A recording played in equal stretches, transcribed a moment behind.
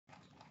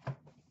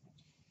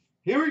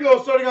Here we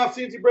go, starting off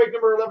CNC break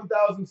number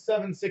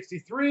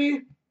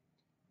 11,763.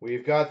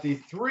 We've got the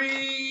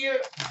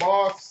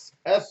 3-box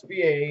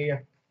SBA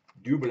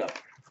Double Up.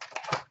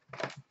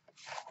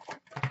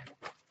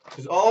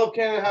 Does all of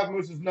Canada have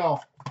mooses?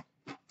 No.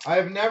 I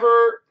have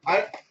never,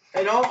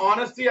 in all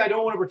honesty, I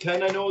don't want to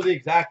pretend I know the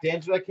exact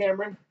answer to that,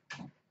 Cameron.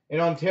 In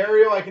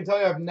Ontario, I can tell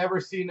you I've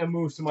never seen a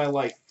moose in my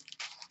life.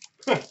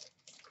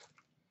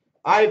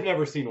 I've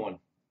never seen one.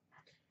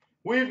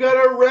 We've got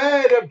a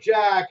red of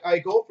Jack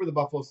Eichel for the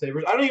Buffalo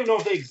Sabres. I don't even know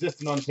if they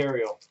exist in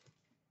Ontario.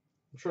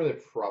 I'm sure they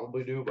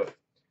probably do, but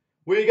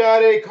we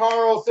got a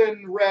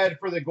Carlson red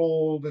for the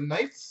Golden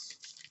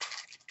Knights.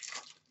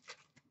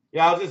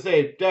 Yeah, I was going to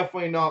say,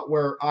 definitely not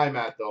where I'm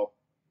at, though.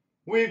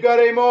 We've got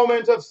a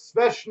moment of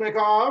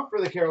Svechnikov for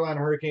the Carolina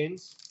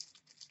Hurricanes.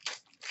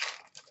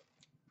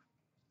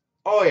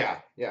 Oh,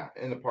 yeah,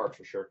 in the park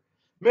for sure.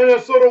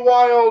 Minnesota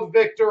Wild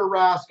Victor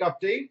Rask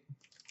update.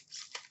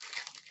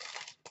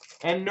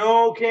 And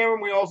no, Cameron,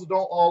 we also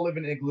don't all live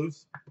in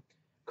igloos.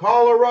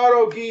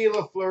 Colorado Guy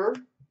Lafleur,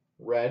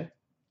 red.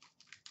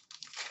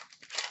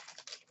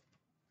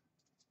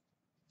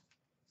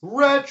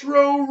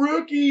 Retro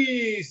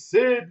rookie,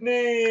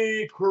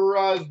 Sidney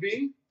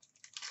Crosby.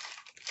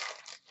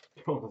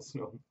 Oh,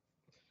 no.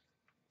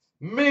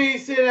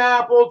 Mason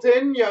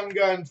Appleton, Young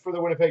Guns for the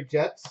Winnipeg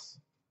Jets.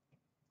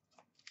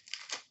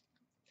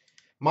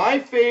 My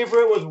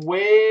favorite was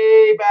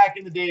way back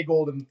in the day,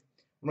 Golden.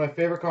 One of my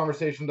favorite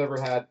conversations I've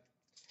ever had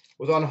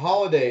was on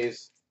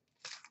holidays,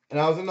 and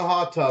I was in the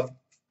hot tub.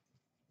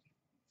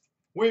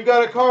 We've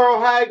got a Carl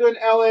Hagelin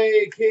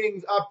LA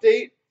Kings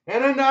update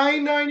and a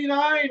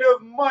 $9.99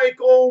 of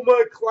Michael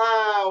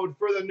McLeod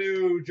for the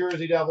New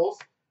Jersey Devils.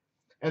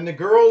 And the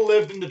girl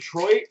lived in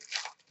Detroit,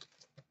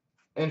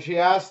 and she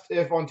asked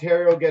if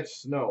Ontario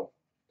gets snow.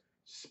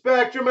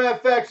 Spectrum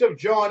FX of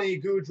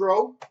Johnny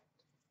Gaudreau.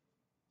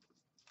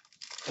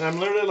 And I'm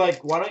literally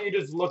like, why don't you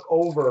just look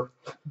over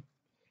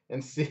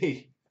and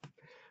see?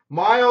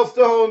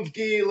 Milestones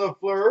Guy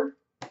Lafleur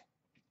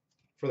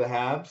for the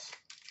Habs.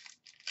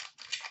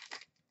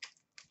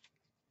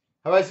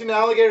 Have I seen an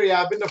alligator?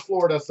 Yeah, I've been to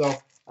Florida, so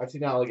I've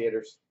seen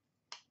alligators.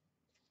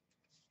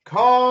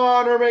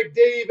 Connor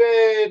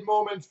McDavid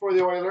moments for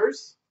the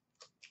Oilers.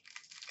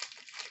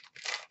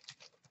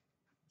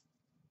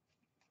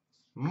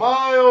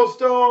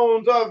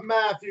 Milestones of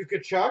Matthew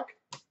Tkachuk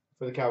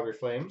for the Calgary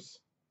Flames.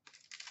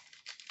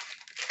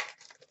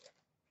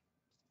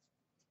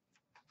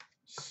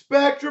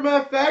 Spectrum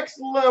FX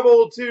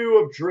level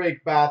 2 of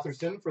Drake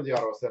Batherson for the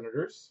Ottawa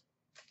Senators.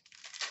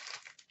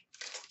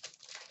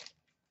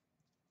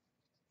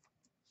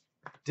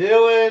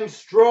 Dylan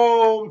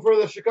Strome for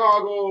the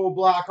Chicago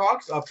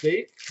Blackhawks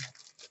update.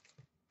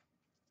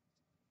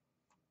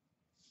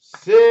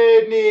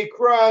 Sidney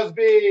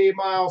Crosby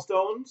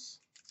milestones.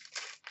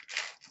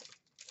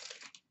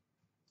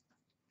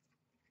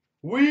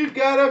 We've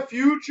got a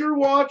Future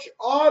Watch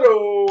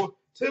auto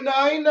to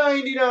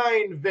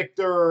 $9.99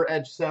 Victor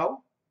Edgecell,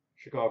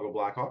 Chicago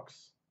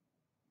Blackhawks.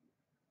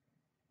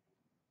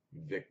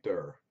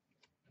 Victor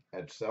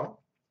Edgecell.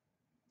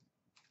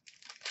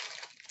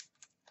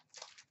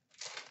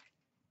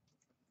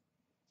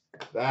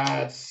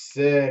 That's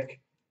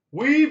sick.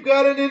 We've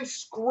got an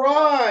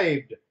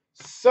inscribed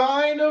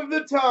sign of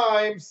the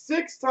time,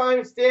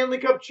 6-time Stanley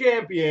Cup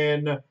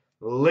champion,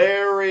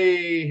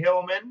 Larry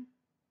Hillman.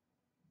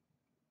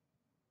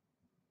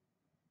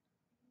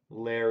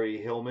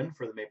 Larry Hillman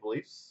for the Maple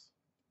Leafs.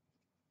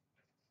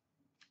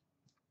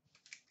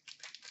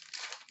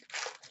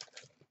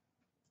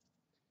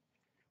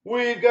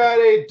 We've got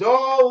a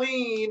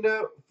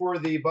Darlene for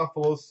the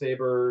Buffalo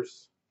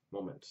Sabres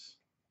moments.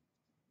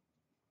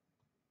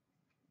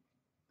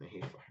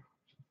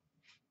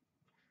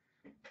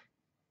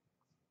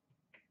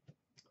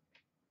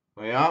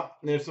 Oh, yeah,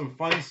 there's some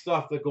fun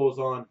stuff that goes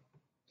on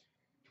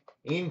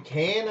in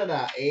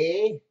Canada,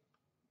 eh?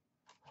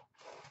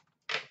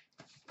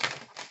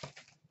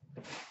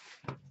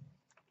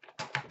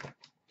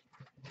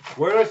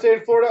 Where did I stay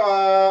in Florida?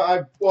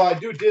 I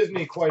do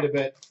Disney quite a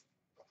bit.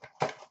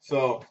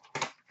 So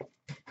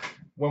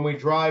when we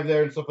drive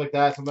there and stuff like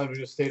that, sometimes we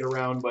just stayed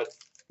around, but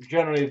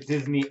generally the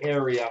Disney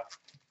area.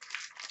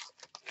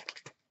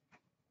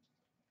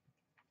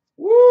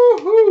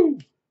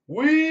 Woohoo!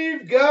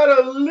 We've got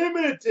a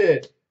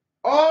limited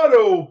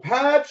auto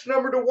patch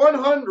number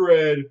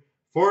 /100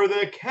 for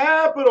the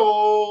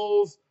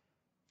Capitals,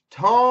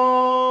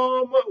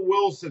 Tom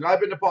Wilson. I've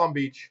been to Palm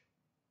Beach,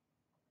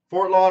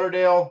 Fort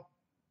Lauderdale,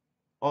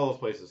 all those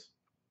places.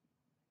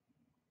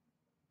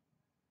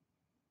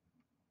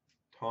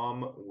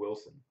 Tom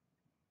Wilson.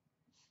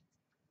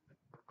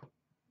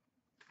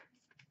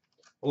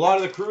 A lot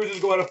of the cruises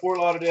go out of Fort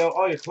Lauderdale.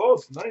 Oh, you're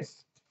close.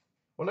 Nice.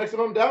 Well, next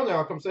time I'm down there,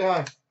 I'll come say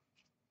hi.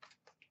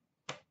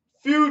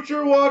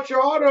 Future Watch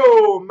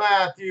Auto,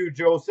 Matthew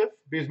Joseph.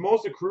 Because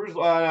most of the cruise,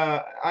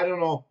 I don't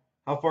know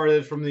how far it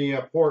is from the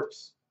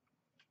ports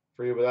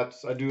for you, but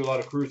I do a lot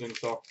of cruising,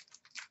 so.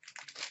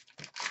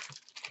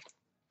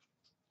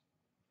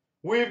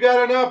 We've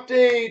got an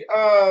update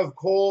of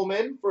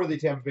Coleman for the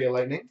Tampa Bay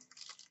Lightning.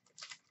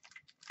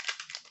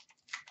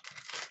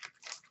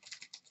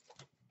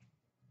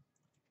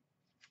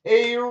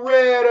 A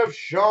red of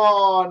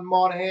Sean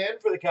Monahan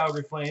for the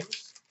Calgary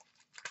Flames.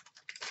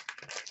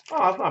 Oh,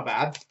 that's not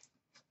bad.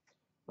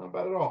 Not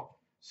bad at all.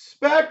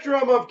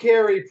 Spectrum of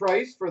Carey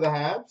Price for the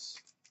Habs.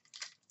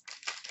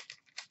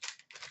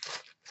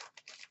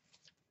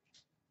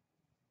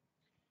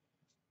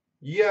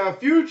 Yeah,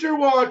 Future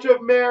Watch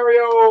of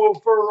Mario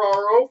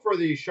Ferraro for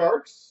the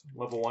Sharks.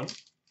 Level 1.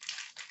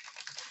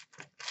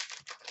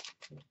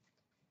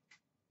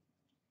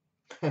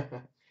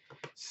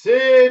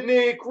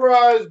 Sidney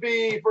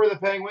Crosby for the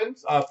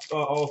Penguins.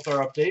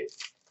 All-Star update.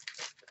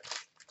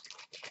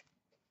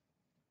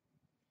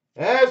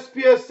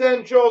 SP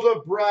Essentials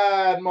of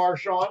Brad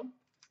Marchand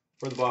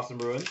for the Boston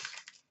Bruins.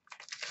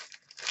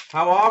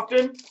 How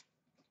often?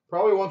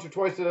 Probably once or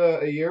twice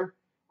a year.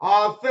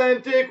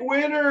 Authentic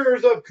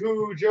Winners of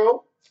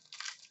Cujo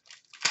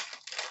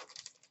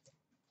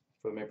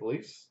for the Maple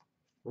Leafs.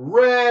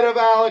 Red of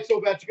Alex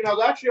Ovechkin. I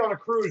was actually on a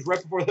cruise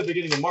right before the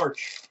beginning of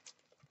March,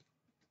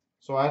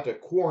 so I had to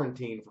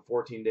quarantine for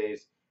 14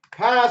 days.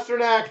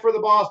 Pasternak for the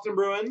Boston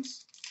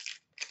Bruins.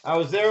 I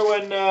was there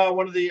when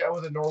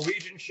was a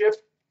Norwegian ship,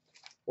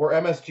 or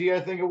MSG, I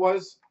think it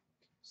was.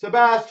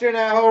 Sebastian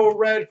Aho,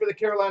 red for the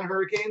Carolina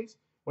Hurricanes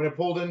when it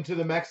pulled into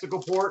the Mexico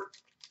port.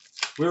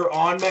 We were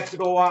on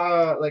Mexico,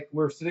 like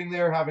we were sitting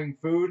there having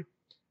food.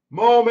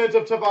 Moment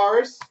of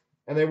Tavares,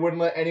 and they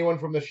wouldn't let anyone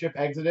from the ship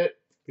exit it,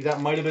 because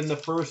that might have been the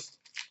first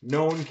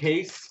known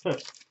case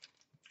of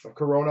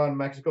Corona in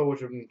Mexico,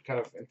 which would have been kind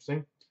of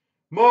interesting.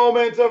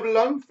 Moment of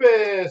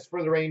Lundqvist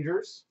for the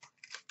Rangers.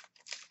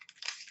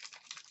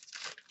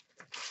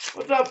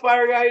 What's up,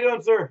 Fire Guy? How you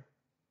doing, sir?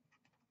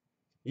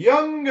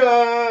 Young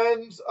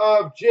Guns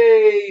of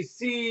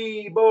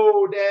J.C.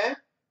 Baudin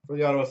for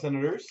the Ottawa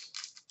Senators.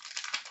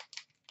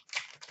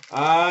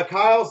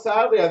 Kyle,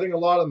 sadly, I think a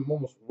lot of them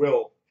almost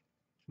will.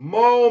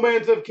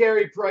 Moment of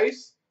Carey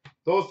Price.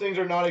 Those things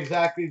are not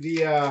exactly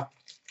the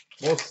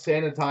most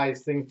sanitized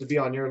things to be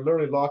on. You're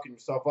literally locking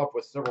yourself up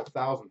with several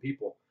thousand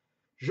people.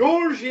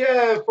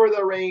 Georgiev for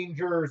the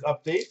Rangers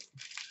update.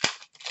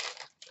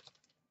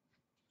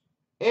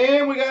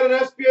 And we got an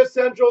SP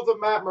Essentials of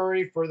Matt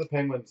Murray for the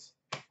Penguins.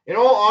 In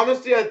all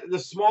honesty, the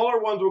smaller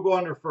ones will go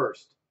under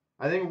first.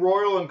 I think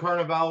Royal and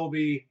Carnival will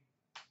be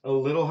a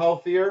little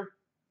healthier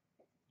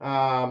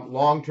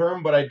long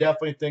term, but I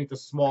definitely think the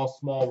small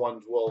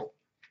ones will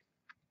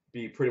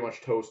be pretty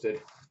much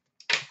toasted.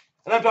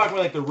 And I'm talking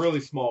about like the really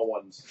small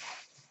ones.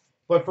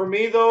 But for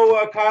me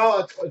though,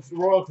 Kyle, it's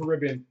Royal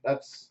Caribbean.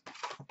 That's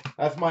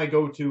my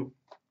go-to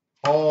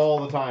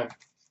all the time.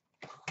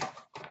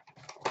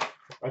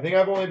 I think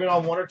I've only been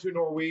on 1 or 2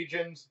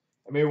 Norwegians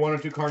and maybe 1 or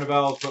 2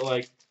 Carnivals, but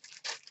like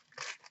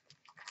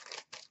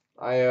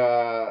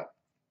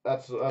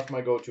that's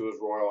my go-to is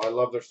Royal. I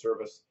love their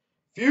service.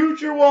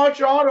 Future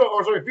Watch Auto,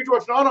 or sorry, Future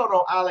Watch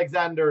non-auto,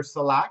 Alexander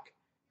Salak,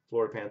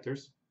 Florida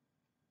Panthers.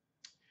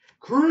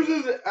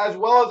 Cruises, as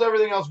well as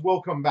everything else,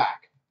 will come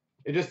back.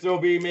 It just, there'll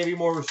be maybe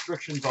more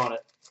restrictions on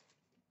it.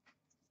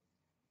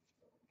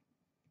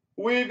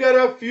 We've got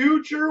a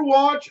Future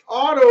Watch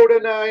Auto to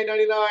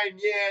 $9.99,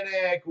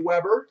 Yannick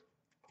Weber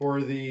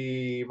for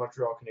the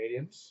Montreal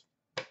Canadiens.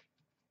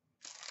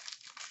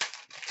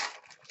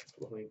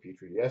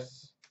 Petrie,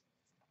 yes.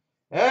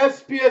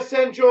 SP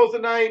Essentials to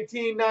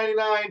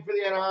 $19.99 for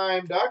the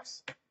Anaheim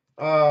Ducks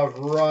of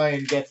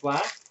Ryan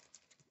Getzlaf.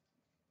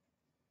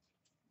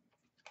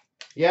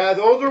 Yeah,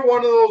 those are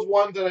one of those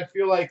ones that I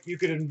feel like you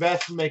could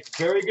invest and make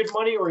very good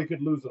money, or you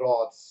could lose it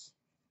all. It's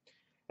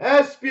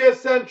SP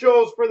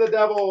Essentials for the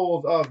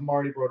Devils of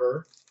Marty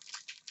Brodeur.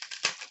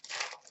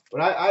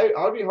 But I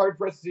would be hard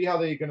pressed to see how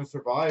they're going to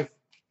survive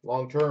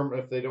long term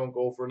if they don't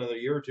go for another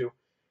year or two.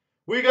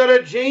 We got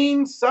a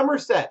Jane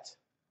Somerset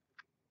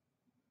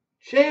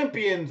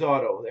Champions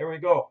auto. There we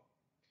go.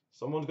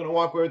 Someone's going to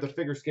walk away with the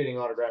figure skating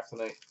autograph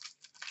tonight.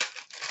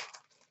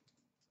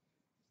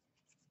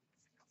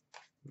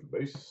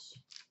 Base.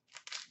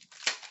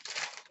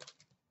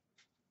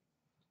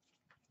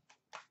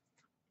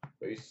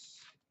 Base.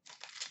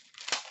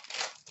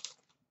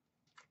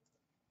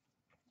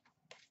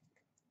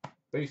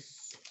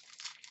 Base.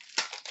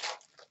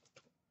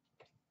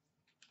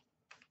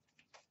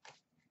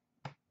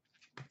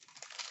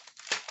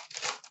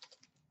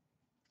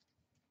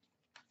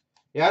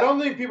 Yeah, I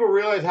don't think people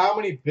realize how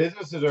many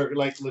businesses are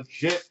like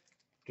legit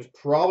just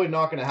probably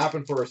not going to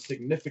happen for a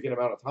significant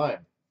amount of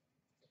time.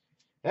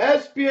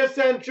 SP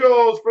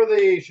Essentials for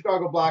the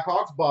Chicago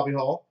Blackhawks, Bobby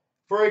Hull.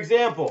 For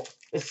example,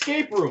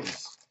 escape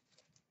rooms.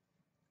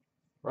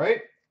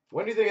 Right?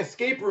 When do you think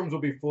escape rooms will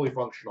be fully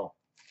functional?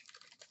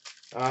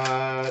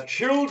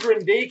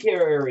 Children daycare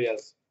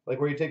areas,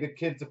 like where you take the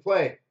kids to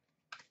play.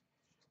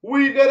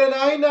 We've got a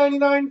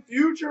 $9.99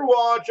 Future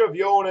Watch of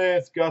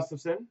Jonas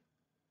Gustafsson.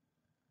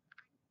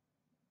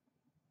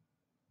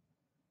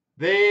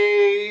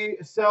 They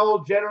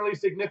sell generally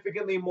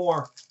significantly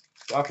more.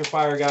 Dr.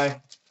 Fire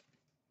Guy.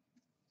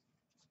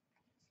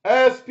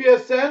 SP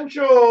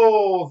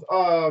Essentials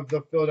of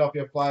the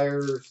Philadelphia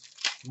Flyers,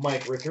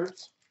 Mike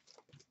Richards.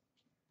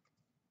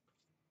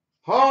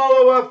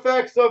 Hollow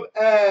Effects of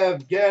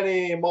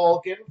Evgeny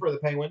Malkin for the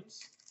Penguins.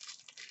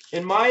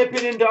 In my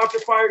opinion, Dr.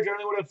 Fire,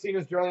 generally what I've seen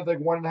is generally like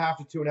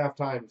 1.5 to 2.5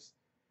 times.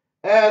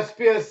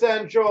 SP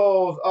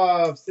Essentials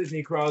of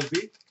Sidney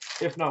Crosby,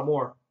 if not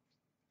more.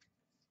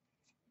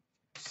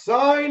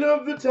 Sign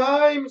of the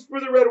times for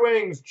the Red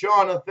Wings,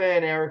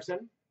 Jonathan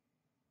Ericsson.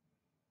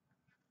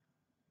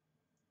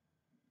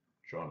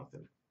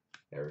 Jonathan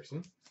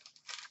Ericsson.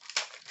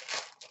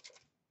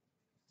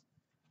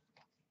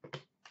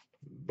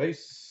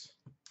 Base.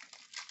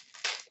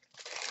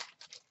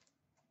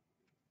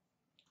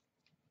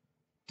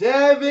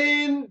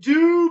 Devin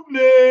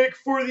Dubnyk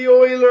for the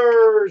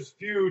Oilers,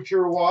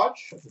 Future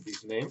Watch. That's a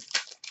decent name.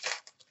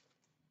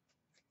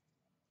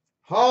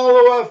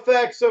 Hollow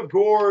Effects of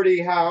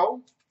Gordie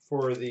Howe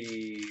for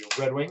the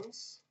Red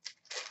Wings.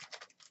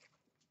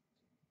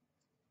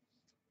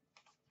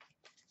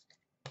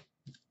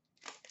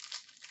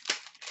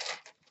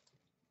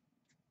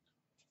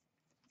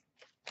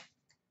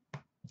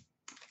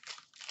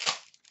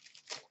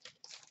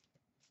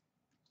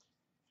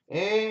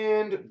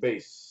 And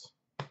base.